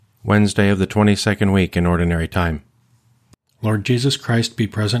Wednesday of the 22nd week in Ordinary Time. Lord Jesus Christ, be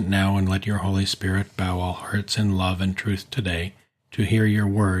present now, and let your Holy Spirit bow all hearts in love and truth today, to hear your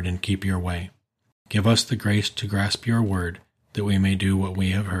word and keep your way. Give us the grace to grasp your word, that we may do what we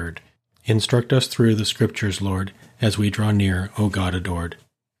have heard. Instruct us through the Scriptures, Lord, as we draw near, O God adored.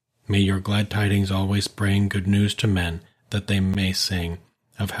 May your glad tidings always bring good news to men, that they may sing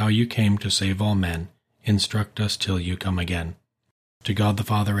of how you came to save all men. Instruct us till you come again. To God the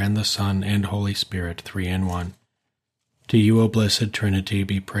Father and the Son and Holy Spirit, three in one. To you, O blessed Trinity,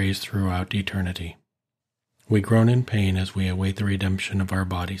 be praised throughout eternity. We groan in pain as we await the redemption of our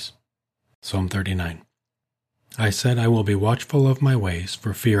bodies. Psalm 39. I said, I will be watchful of my ways,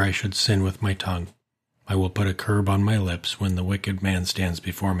 for fear I should sin with my tongue. I will put a curb on my lips when the wicked man stands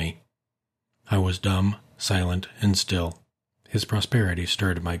before me. I was dumb, silent, and still. His prosperity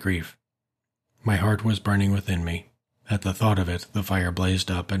stirred my grief. My heart was burning within me. At the thought of it, the fire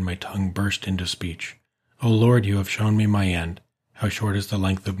blazed up, and my tongue burst into speech. O Lord, you have shown me my end. How short is the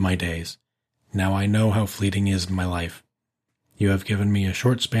length of my days. Now I know how fleeting is my life. You have given me a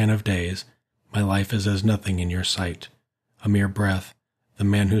short span of days. My life is as nothing in your sight. A mere breath, the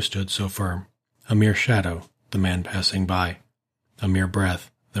man who stood so firm. A mere shadow, the man passing by. A mere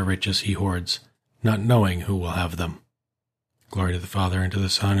breath, the riches he hoards, not knowing who will have them. Glory to the Father, and to the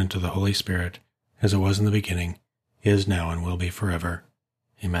Son, and to the Holy Spirit, as it was in the beginning, is now, and will be forever.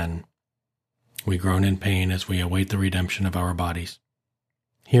 Amen. We groan in pain as we await the redemption of our bodies.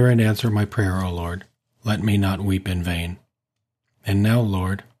 Hear and answer my prayer, O Lord. Let me not weep in vain. And now,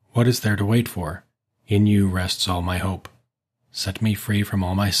 Lord, what is there to wait for? In you rests all my hope. Set me free from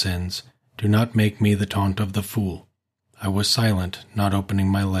all my sins. Do not make me the taunt of the fool. I was silent, not opening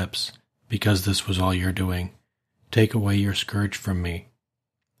my lips, because this was all your doing. Take away your scourge from me.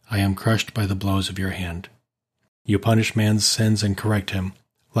 I am crushed by the blows of your hand. You punish man's sins and correct him.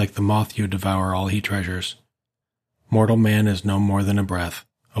 Like the moth you devour all he treasures. Mortal man is no more than a breath.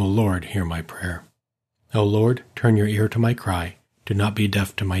 O Lord, hear my prayer. O Lord, turn your ear to my cry. Do not be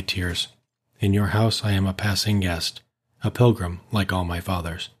deaf to my tears. In your house I am a passing guest, a pilgrim like all my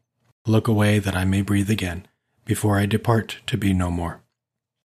fathers. Look away that I may breathe again, before I depart to be no more.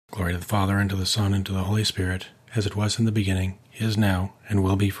 Glory to the Father, and to the Son, and to the Holy Spirit, as it was in the beginning, is now, and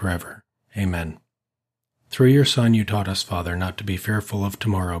will be forever. Amen. Through your Son you taught us, Father, not to be fearful of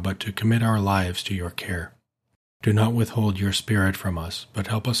tomorrow, but to commit our lives to your care. Do not withhold your Spirit from us, but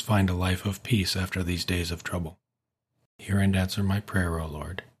help us find a life of peace after these days of trouble. Hear and answer my prayer, O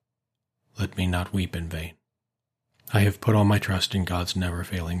Lord. Let me not weep in vain. I have put all my trust in God's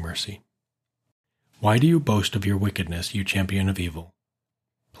never-failing mercy. Why do you boast of your wickedness, you champion of evil?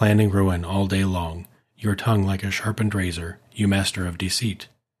 Planning ruin all day long, your tongue like a sharpened razor, you master of deceit.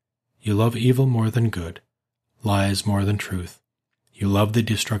 You love evil more than good, lies more than truth. You love the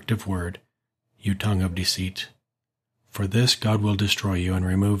destructive word, you tongue of deceit. For this God will destroy you and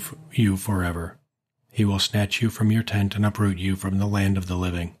remove you forever. He will snatch you from your tent and uproot you from the land of the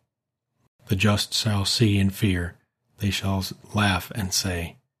living. The just shall see and fear. They shall laugh and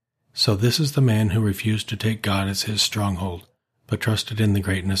say, so this is the man who refused to take God as his stronghold, but trusted in the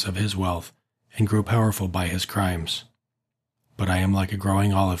greatness of his wealth, and grew powerful by his crimes. But I am like a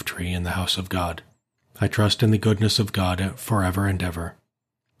growing olive tree in the house of God. I trust in the goodness of God forever and ever.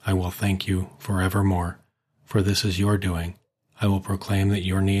 I will thank you forevermore, for this is your doing. I will proclaim that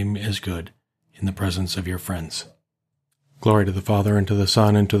your name is good in the presence of your friends. Glory to the Father, and to the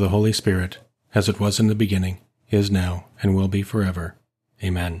Son, and to the Holy Spirit, as it was in the beginning, is now, and will be forever.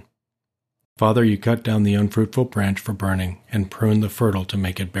 Amen. Father, you cut down the unfruitful branch for burning, and prune the fertile to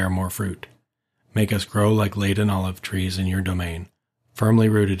make it bear more fruit. Make us grow like laden olive trees in your domain, firmly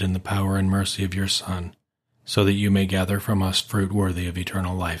rooted in the power and mercy of your Son, so that you may gather from us fruit worthy of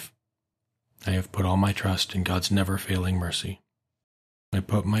eternal life. I have put all my trust in God's never-failing mercy. I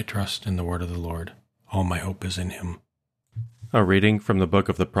put my trust in the word of the Lord. All my hope is in him. A reading from the book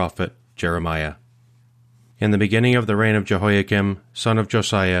of the prophet Jeremiah. In the beginning of the reign of Jehoiakim, son of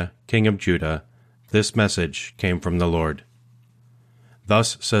Josiah, king of Judah, this message came from the Lord.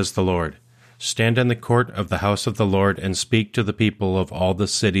 Thus says the Lord, stand in the court of the house of the Lord and speak to the people of all the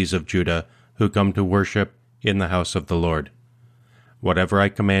cities of Judah who come to worship in the house of the Lord. Whatever I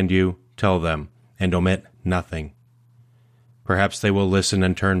command you, tell them, and omit nothing. Perhaps they will listen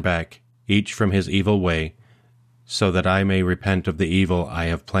and turn back, each from his evil way, so that I may repent of the evil I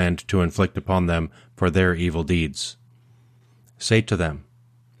have planned to inflict upon them for their evil deeds. Say to them,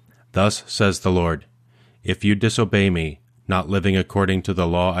 thus says the Lord, if you disobey me, not living according to the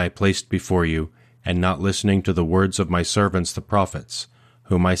law I placed before you, and not listening to the words of my servants the prophets,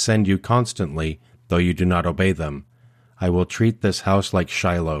 whom I send you constantly, though you do not obey them, I will treat this house like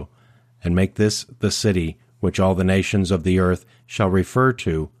Shiloh, and make this the city which all the nations of the earth shall refer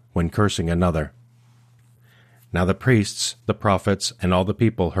to when cursing another." Now the priests, the prophets, and all the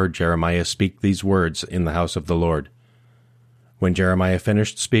people heard Jeremiah speak these words in the house of the Lord. When Jeremiah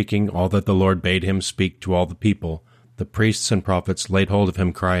finished speaking all that the Lord bade him speak to all the people, the priests and prophets laid hold of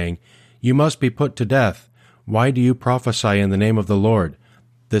him, crying, "You must be put to death. Why do you prophesy in the name of the Lord?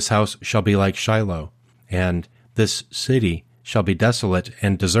 This house shall be like Shiloh, and this city shall be desolate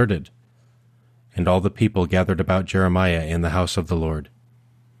and deserted." And all the people gathered about Jeremiah in the house of the Lord.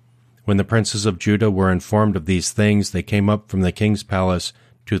 When the princes of Judah were informed of these things, they came up from the king's palace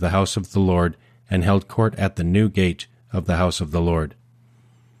to the house of the Lord, and held court at the new gate of the house of the Lord.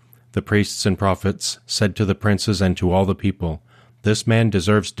 The priests and prophets said to the princes and to all the people, "This man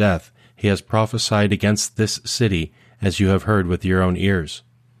deserves death. He has prophesied against this city, as you have heard with your own ears."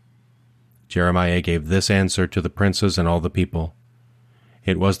 Jeremiah gave this answer to the princes and all the people: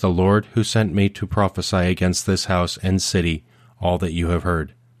 "It was the Lord who sent me to prophesy against this house and city all that you have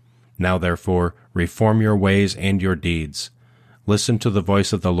heard. Now therefore reform your ways and your deeds. Listen to the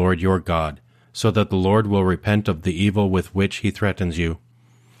voice of the Lord your God, so that the Lord will repent of the evil with which he threatens you.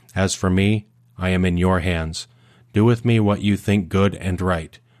 As for me, I am in your hands. Do with me what you think good and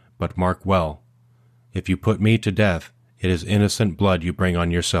right, but mark well. If you put me to death, it is innocent blood you bring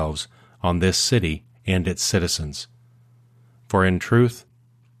on yourselves, on this city and its citizens. For in truth,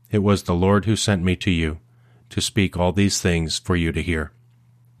 it was the Lord who sent me to you, to speak all these things for you to hear.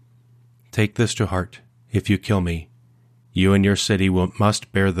 Take this to heart. If you kill me, you and your city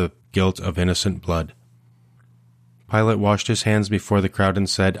must bear the guilt of innocent blood." Pilate washed his hands before the crowd and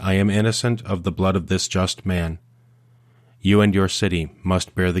said, "I am innocent of the blood of this just man. You and your city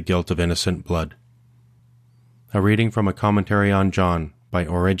must bear the guilt of innocent blood." A reading from a commentary on John by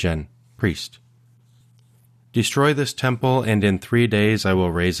Origen, priest. "Destroy this temple, and in 3 days I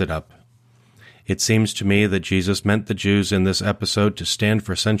will raise it up." It seems to me that Jesus meant the Jews in this episode to stand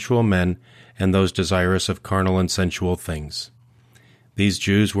for sensual men and those desirous of carnal and sensual things. These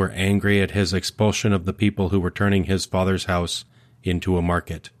Jews were angry at his expulsion of the people who were turning his Father's house into a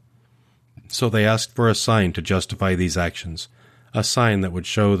market. So they asked for a sign to justify these actions, a sign that would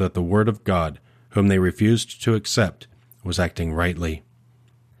show that the Word of God, whom they refused to accept, was acting rightly.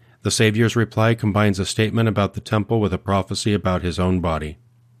 The Savior's reply combines a statement about the temple with a prophecy about his own body.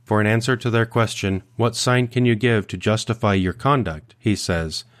 For an answer to their question, "What sign can you give to justify your conduct?" he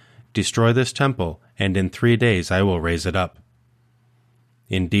says, "Destroy this temple, and in 3 days I will raise it up."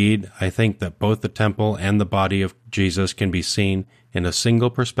 Indeed, I think that both the temple and the body of Jesus can be seen in a single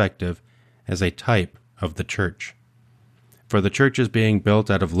perspective as a type of the church. For the church is being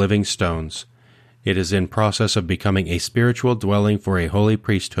built out of living stones. It is in process of becoming a spiritual dwelling for a holy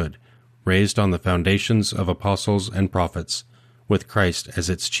priesthood, raised on the foundations of apostles and prophets, with Christ as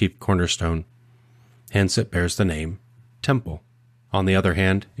its chief cornerstone. Hence it bears the name temple. On the other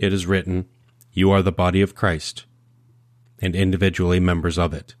hand, it is written, "You are the body of Christ," and individually members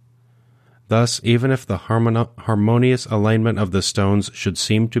of it. Thus, even if the harmonious alignment of the stones should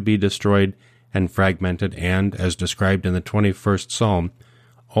seem to be destroyed and fragmented, and, as described in the 21st Psalm,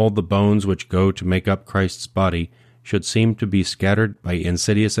 all the bones which go to make up Christ's body should seem to be scattered by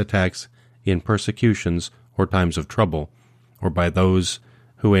insidious attacks in persecutions or times of trouble, or by those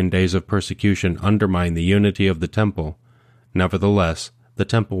who in days of persecution undermine the unity of the temple, nevertheless, the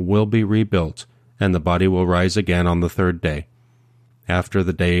temple will be rebuilt, and the body will rise again on the 3rd day, after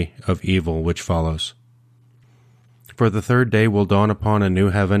the day of evil which follows. For the 3rd day will dawn upon a new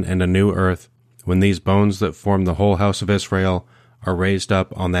heaven and a new earth, when these bones that form the whole house of Israel are raised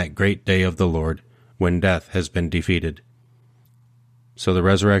up on that great day of the Lord, when death has been defeated. So the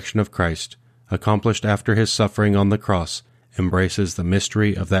resurrection of Christ, accomplished after his suffering on the cross, embraces the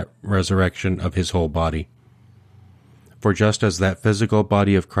mystery of that resurrection of his whole body. For just as that physical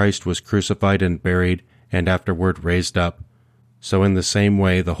body of Christ was crucified and buried and afterward raised up, so in the same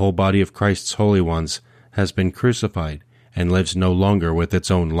way the whole body of Christ's holy ones has been crucified and lives no longer with its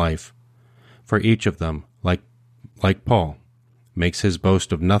own life. For each of them, like Paul, makes his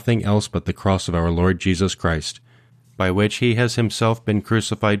boast of nothing else but the cross of our Lord Jesus Christ, by which he has himself been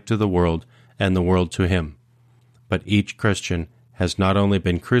crucified to the world and the world to him. But each Christian has not only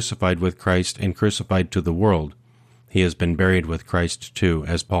been crucified with Christ and crucified to the world, he has been buried with Christ too,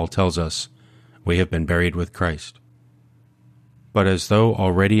 as Paul tells us, "We have been buried with Christ." But as though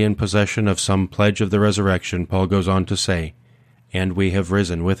already in possession of some pledge of the resurrection, Paul goes on to say, "And we have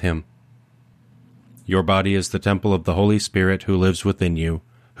risen with him." Your body is the temple of the Holy Spirit who lives within you,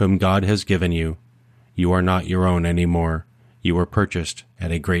 whom God has given you. You are not your own any more. You were purchased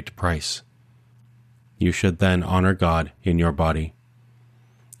at a great price. You should then honor God in your body.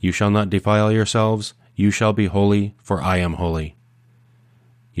 You shall not defile yourselves. You shall be holy, for I am holy.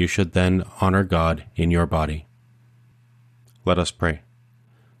 You should then honor God in your body. Let us pray.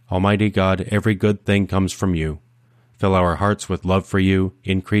 Almighty God, every good thing comes from you. Fill our hearts with love for you,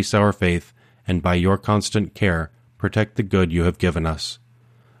 increase our faith, and by your constant care, protect the good you have given us.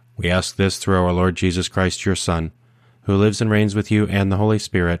 We ask this through our Lord Jesus Christ, your Son, who lives and reigns with you and the Holy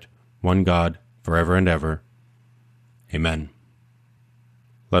Spirit, one God, forever and ever. Amen.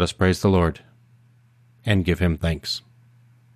 Let us praise the Lord and give him thanks.